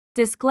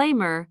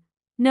Disclaimer: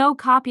 no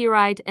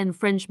copyright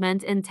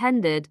infringement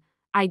intended.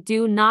 I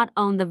do not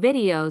own the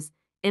videos,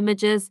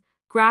 images,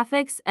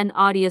 graphics, and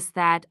audios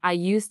that I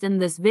used in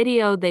this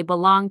video. They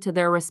belong to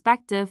their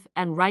respective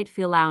and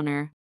rightful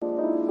owner.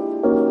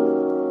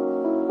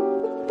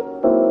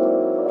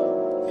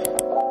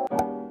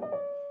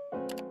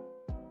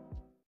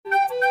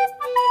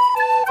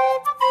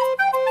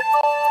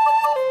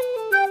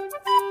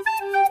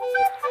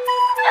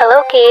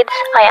 Hello kids,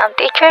 I am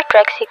teacher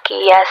Trexie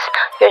Kias,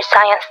 your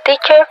science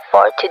teacher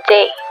for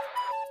today.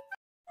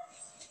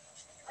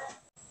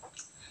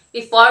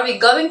 Before we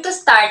going to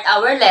start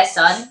our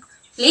lesson,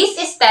 please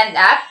stand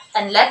up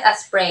and let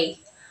us pray.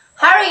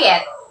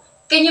 Harriet,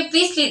 can you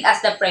please lead us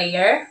the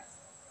prayer?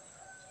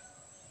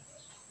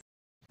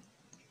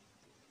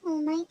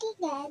 Almighty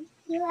God,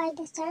 you are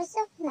the source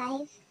of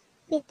life.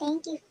 We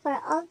thank you for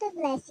all the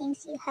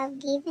blessings you have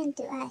given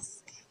to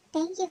us.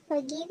 Thank you for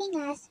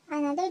giving us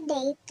another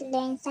day to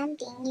learn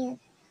something new.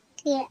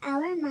 Clear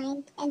our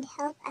mind and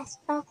help us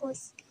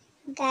focus.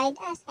 Guide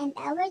us and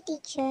our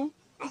teacher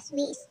as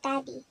we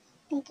study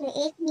and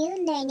create new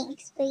learning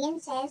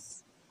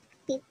experiences.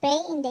 We pray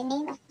in the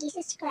name of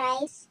Jesus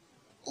Christ.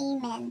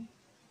 Amen.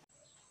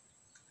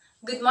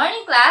 Good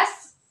morning,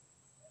 class.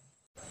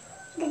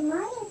 Good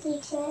morning,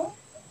 teacher.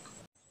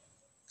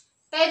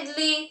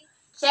 Kindly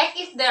check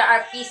if there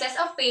are pieces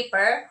of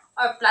paper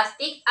or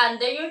plastic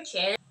under your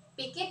chair.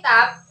 Pick it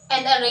up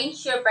and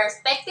arrange your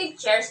perspective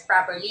chairs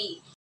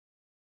properly.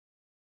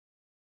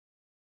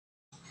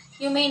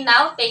 You may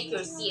now take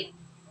your seat.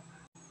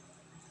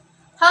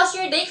 How's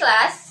your day,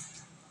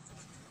 class?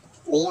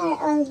 We are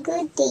all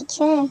good,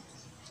 teacher.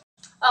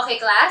 Okay,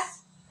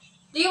 class.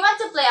 Do you want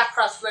to play a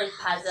crossword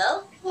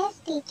puzzle? Yes,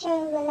 teacher,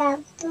 we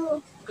love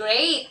to.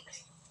 Great!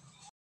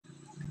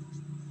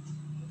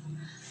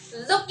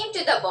 Look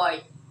into the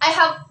board. I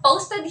have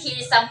posted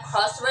here some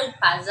crossword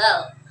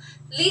puzzle.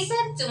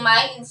 Listen to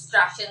my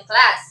instruction,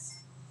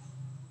 class.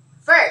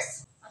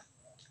 First,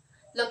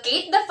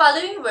 locate the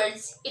following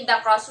words in the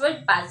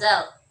crossword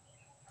puzzle.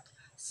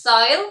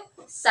 Soil,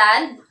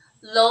 sand,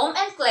 loam,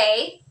 and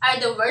clay are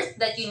the words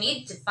that you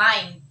need to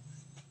find.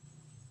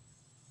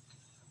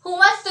 Who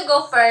wants to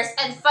go first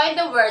and find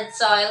the word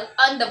soil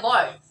on the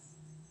board?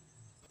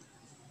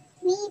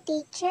 Me,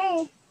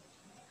 teacher.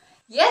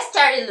 Yes,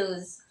 Cherry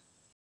Luz.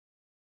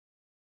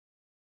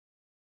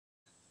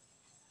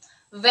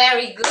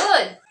 Very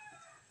good.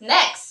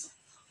 Next,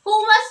 who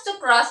wants to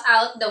cross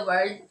out the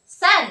word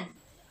sand?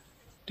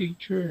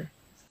 Teacher.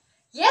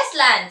 Yes,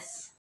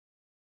 Lance.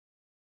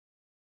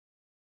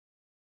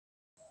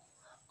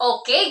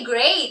 Okay,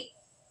 great.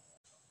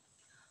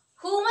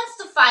 Who wants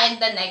to find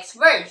the next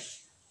word?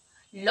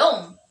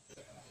 Loam.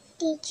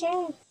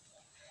 Teacher.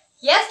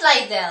 Yes,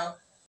 Lydell.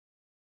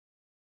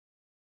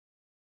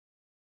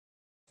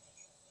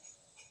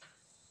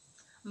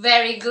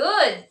 Very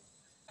good.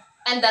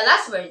 And the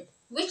last word,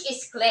 which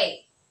is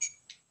clay.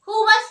 Who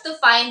wants to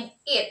find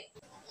it?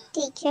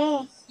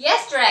 Teacher.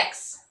 Yes,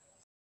 Rex.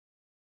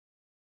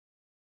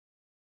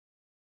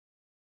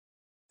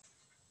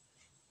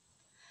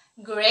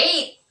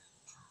 Great.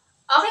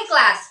 Okay,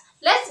 class.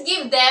 Let's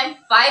give them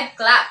 5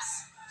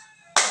 claps.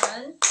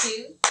 1,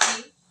 2,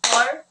 3,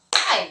 4,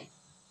 5.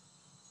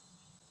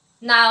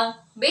 Now,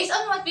 based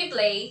on what we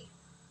play,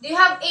 do you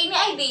have any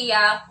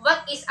idea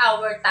what is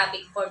our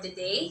topic for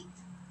today?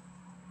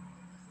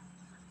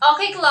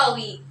 Okay,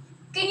 Chloe.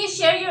 Can you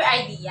share your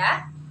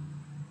idea?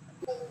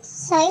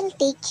 Soil,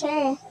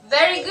 teacher.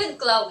 Very good,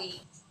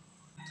 Chloe.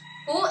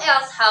 Who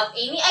else have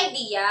any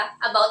idea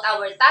about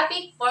our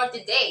topic for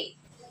today?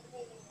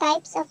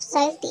 Types of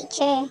soil,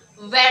 teacher.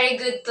 Very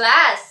good,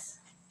 class.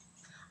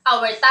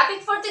 Our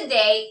topic for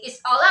today is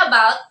all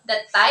about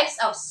the types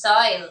of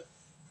soil.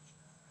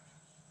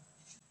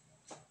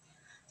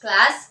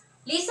 Class,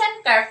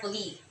 listen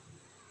carefully.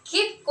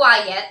 Keep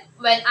quiet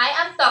when I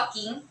am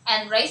talking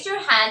and raise your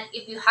hand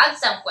if you have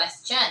some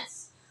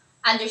questions.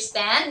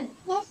 Understand?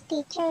 Yes,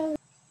 teacher.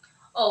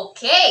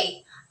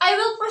 Okay, I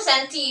will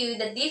present to you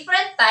the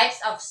different types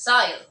of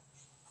soil.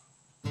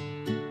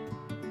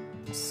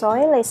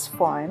 Soil is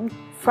formed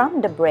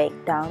from the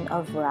breakdown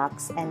of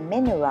rocks and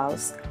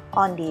minerals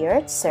on the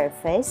Earth's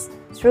surface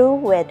through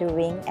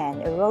weathering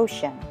and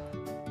erosion.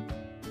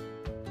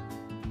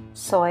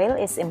 Soil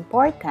is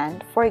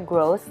important for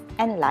growth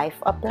and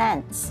life of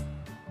plants.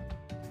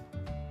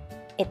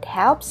 It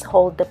helps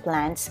hold the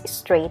plants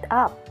straight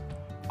up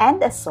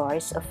and a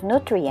source of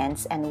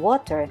nutrients and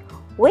water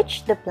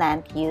which the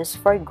plant uses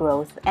for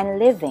growth and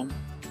living.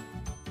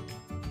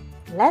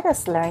 Let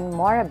us learn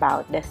more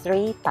about the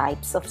 3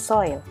 types of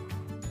soil.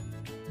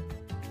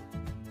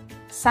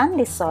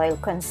 Sandy soil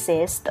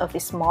consists of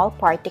small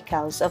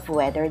particles of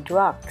weathered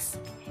rocks.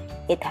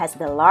 It has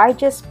the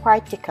largest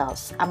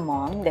particles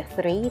among the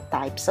 3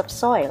 types of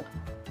soil.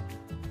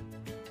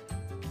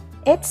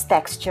 Its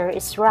texture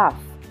is rough.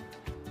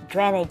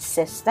 Drainage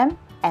system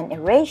and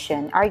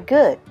aeration are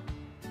good.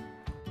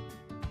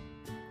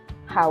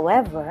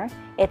 However,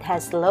 it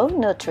has low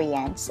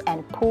nutrients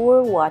and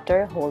poor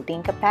water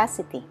holding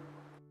capacity.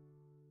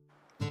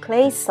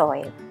 Clay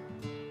soil.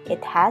 It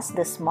has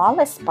the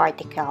smallest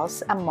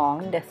particles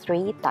among the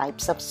 3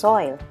 types of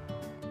soil.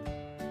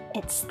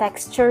 Its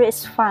texture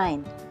is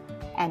fine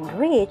and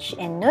rich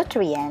in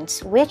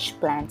nutrients which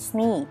plants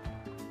need.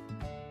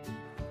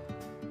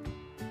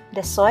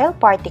 The soil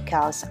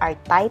particles are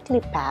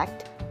tightly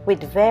packed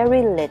with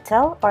very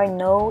little or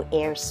no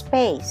air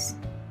space.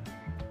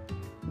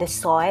 The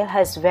soil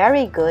has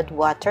very good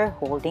water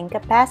holding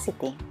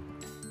capacity.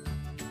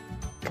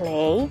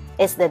 Clay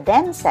is the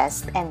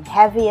densest and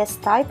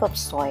heaviest type of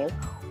soil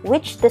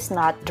which does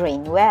not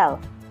drain well.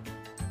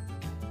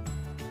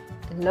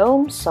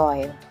 Loam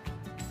soil.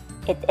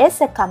 It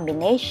is a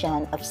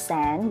combination of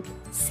sand,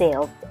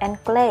 silt,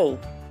 and clay.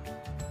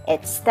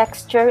 Its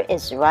texture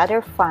is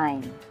rather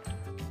fine.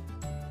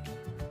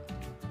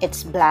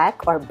 It's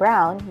black or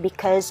brown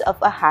because of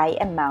a high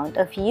amount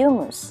of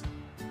humus.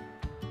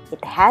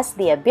 It has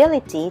the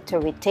ability to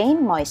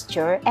retain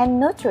moisture and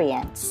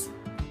nutrients.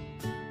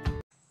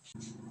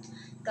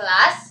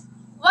 Class,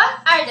 what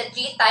are the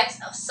 3 types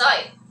of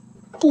soil?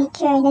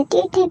 Teacher, the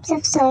 3 types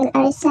of soil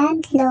are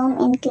sand, loam,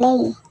 and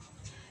clay.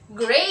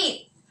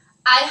 Great!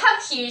 I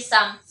have here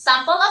some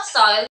sample of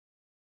soil.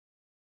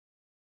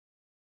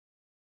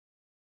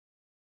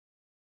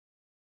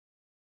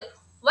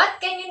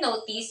 What can you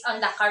notice on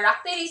the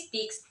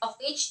characteristics of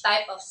each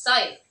type of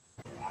soil?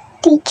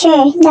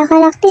 Teacher, the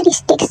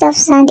characteristics of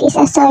sand is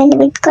a soil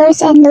with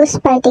coarse and loose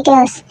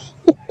particles.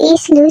 It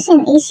is loose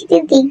and easy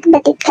to dig,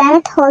 but it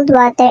cannot hold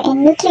water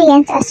and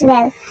nutrients as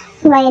well,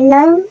 while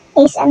loam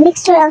is a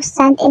mixture of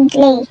sand and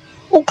clay.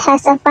 It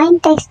has a fine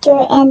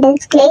texture, and the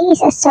clay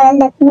is a soil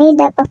that made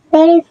up of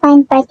very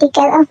fine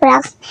particles of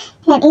rocks,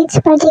 and its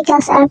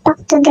particles are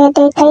packed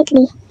together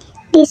tightly.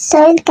 This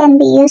soil can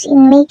be used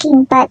in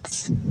making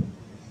pots.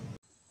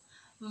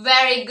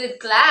 Very good,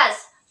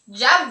 class!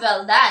 Job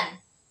well done!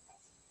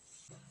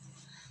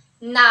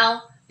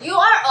 Now, you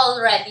are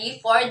all ready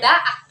for the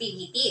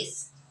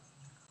activities.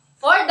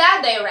 For the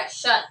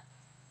direction,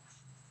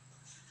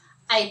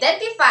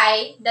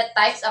 identify the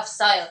types of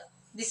soil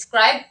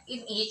described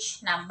in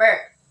each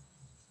number.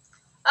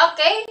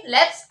 Okay,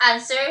 let's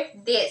answer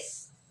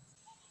this.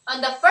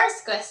 On the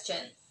first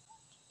question,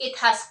 it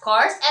has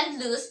coarse and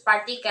loose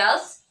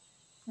particles.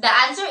 The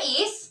answer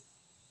is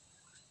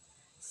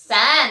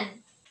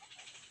sand.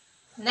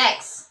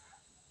 Next,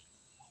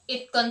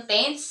 it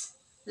contains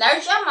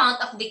large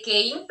amount of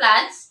decaying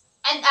plants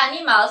and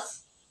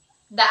animals.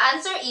 The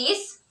answer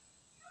is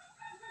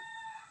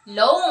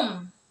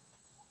loam.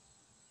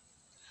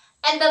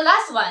 And the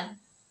last one,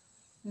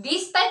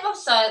 this type of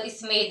soil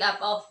is made up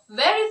of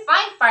very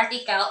fine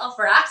particles of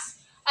rocks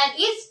and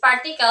its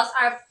particles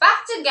are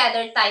packed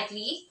together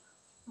tightly.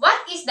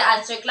 What is the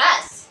answer,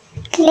 class?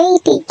 Clay,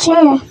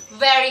 teacher.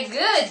 Very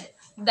good.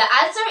 The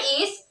answer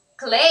is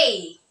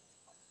clay.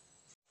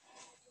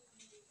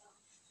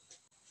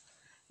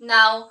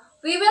 Now,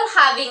 we will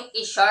having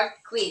a short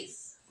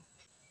quiz.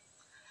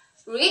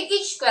 Read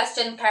each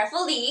question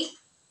carefully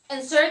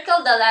and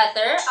circle the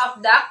letter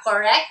of the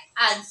correct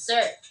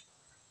answer.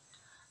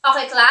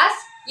 Okay, class,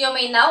 you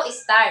may now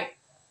start.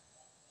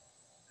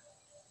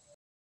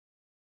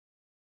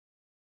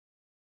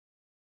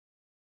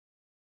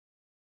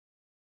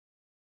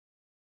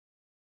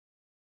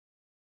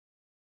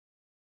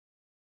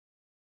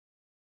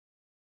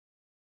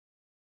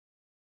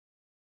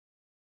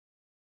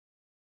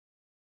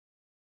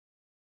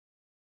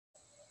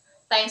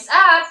 Time's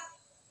up.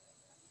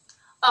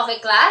 Okay,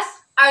 class,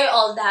 are you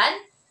all done?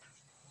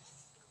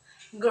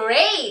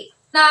 Great!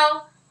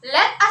 Now,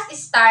 let us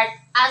start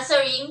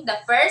answering the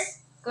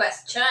first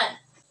question.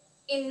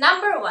 In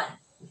number 1,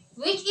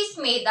 which is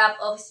made up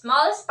of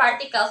smallest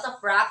particles of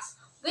rocks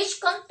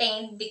which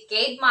contain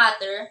decayed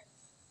matter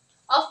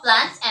of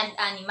plants and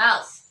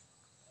animals?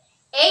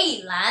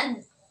 A.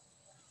 Land,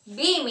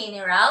 B.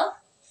 Mineral,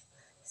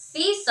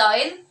 C.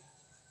 Soil,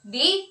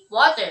 D.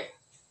 Water.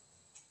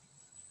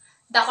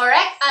 The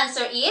correct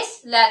answer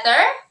is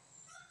letter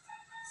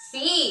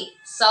C.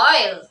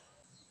 Soil.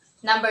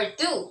 Number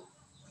 2.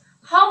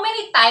 How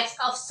many types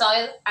of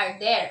soil are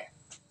there?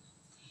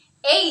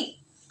 A.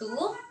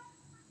 2,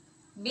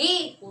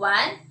 B. 1,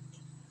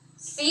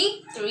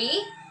 C.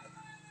 3,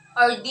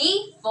 or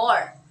D.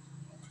 4?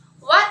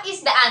 What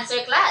is the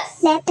answer,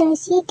 class? Letter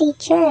C,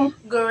 teacher.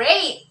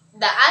 Great!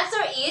 The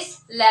answer is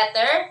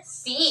letter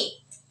C.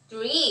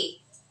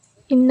 3.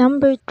 In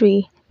number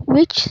 3,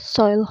 which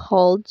soil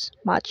holds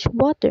much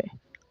water?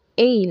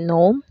 A.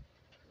 Loam,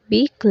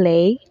 B.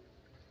 Clay,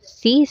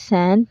 C.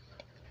 Sand,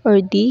 or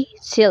D.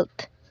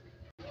 Silt?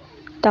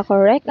 The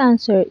correct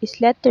answer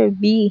is letter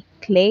B.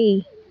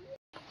 Clay.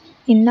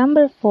 In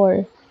number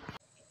 4,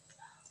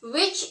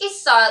 Which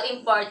is soil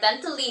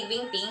important to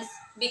living things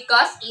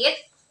because it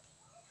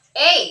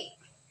A.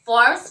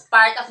 Forms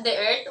part of the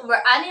earth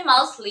where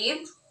animals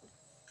live,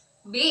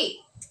 B.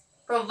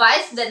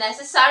 Provides the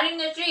necessary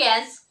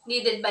nutrients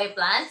needed by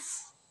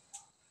plants,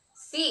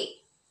 C.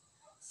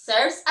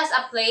 Serves as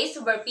a place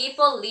where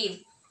people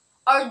live,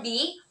 or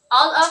D.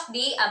 All of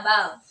the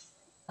above?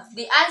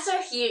 The answer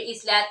here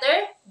is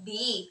letter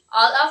D.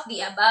 All of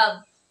the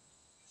above.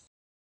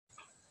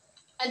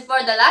 And for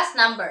the last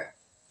number,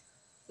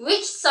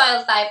 which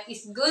soil type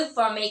is good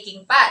for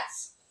making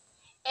pots?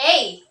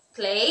 A.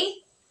 Clay,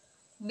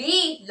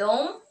 B.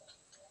 Loam,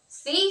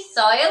 C.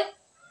 Soil,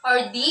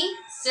 or D.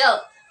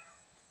 Silt?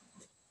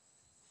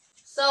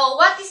 So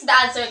what is the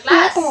answer,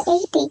 class? Letter A,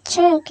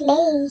 teacher,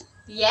 clay.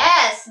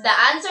 Yes, the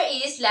answer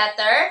is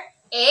letter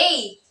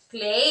A.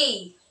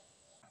 Clay.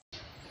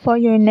 For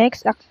your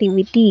next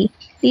activity,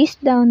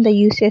 list down the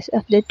uses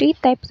of the three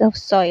types of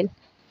soil.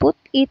 Put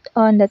it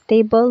on the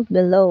table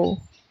below.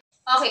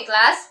 Okay,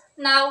 class.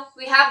 Now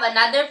we have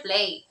another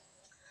play.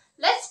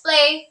 Let's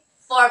play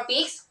 4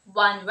 pics,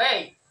 1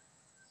 word.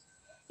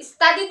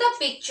 Study the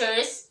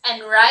pictures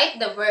and write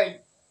the word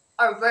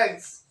or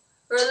words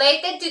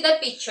related to the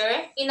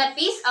picture in a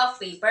piece of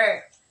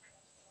paper.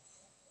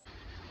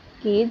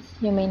 Kids,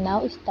 you may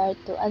now start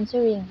to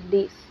answering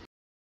this.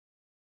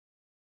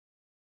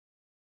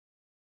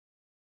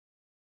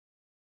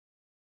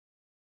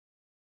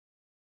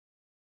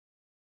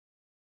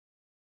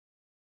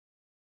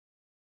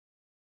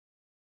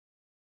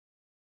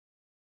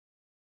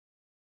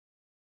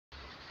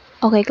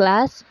 Okay,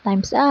 class,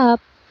 time's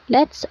up.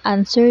 Let's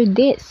answer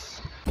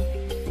this.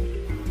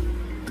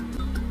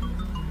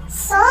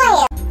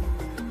 Soil.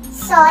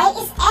 Soil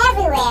is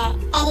everywhere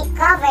and it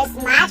covers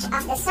much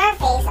of the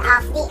surface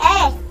of the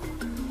earth.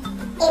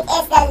 It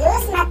is the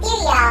loose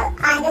material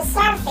on the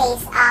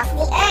surface of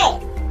the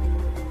earth.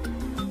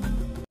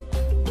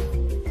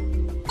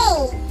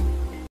 Clay.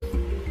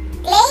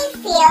 Clay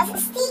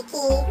feels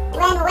sticky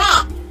when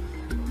wet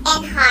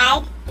and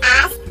hard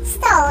as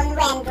stone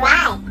when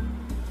dry.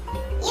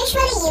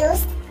 Usually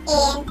used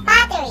in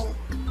pottery.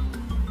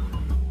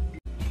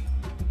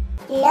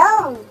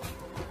 Loam.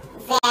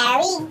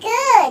 Very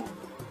good!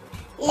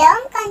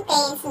 Loam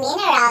contains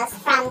minerals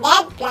from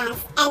dead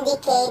plants and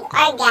decayed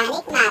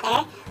organic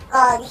matter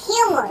called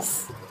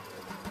humus,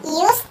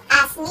 used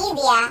as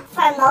media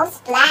for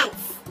most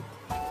plants.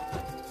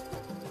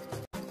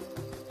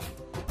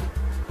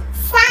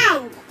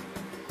 Sand.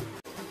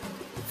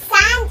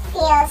 Sand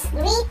feels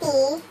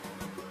gritty,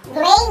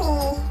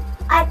 grainy,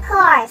 or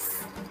coarse.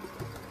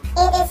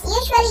 It is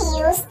usually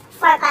used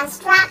for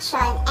construction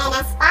and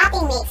as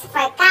potting mix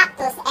for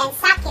cactus and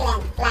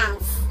succulent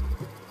plants.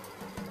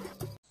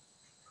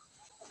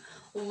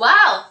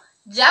 Wow!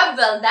 Job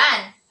well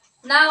done!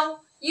 Now,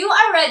 you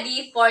are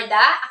ready for the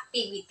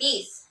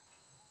activities.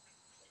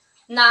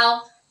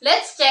 Now,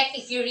 let's check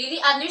if you really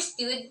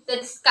understood the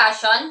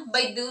discussion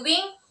by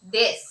doing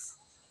this.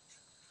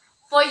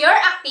 For your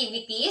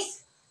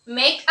activities,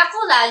 make a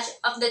collage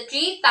of the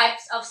 3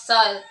 types of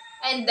soil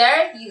and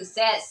their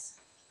uses.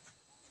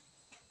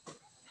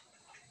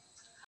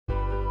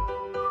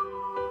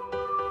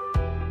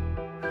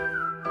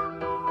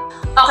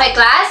 Okay,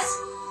 class,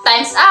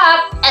 time's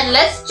up and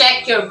let's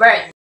check your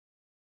work.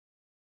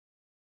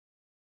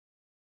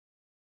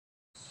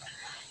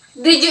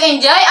 Did you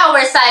enjoy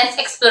our science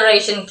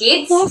exploration,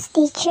 kids? Yes,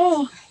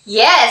 teacher.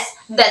 Yes,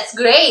 that's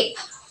great.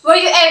 Were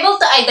you able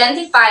to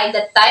identify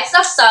the types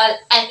of soil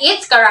and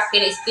its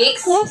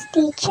characteristics? Yes,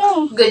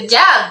 teacher. Good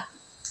job!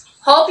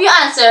 Hope you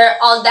answer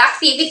all the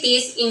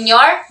activities in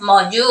your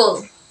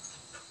module.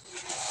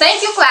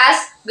 Thank you,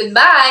 class.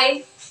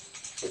 Goodbye!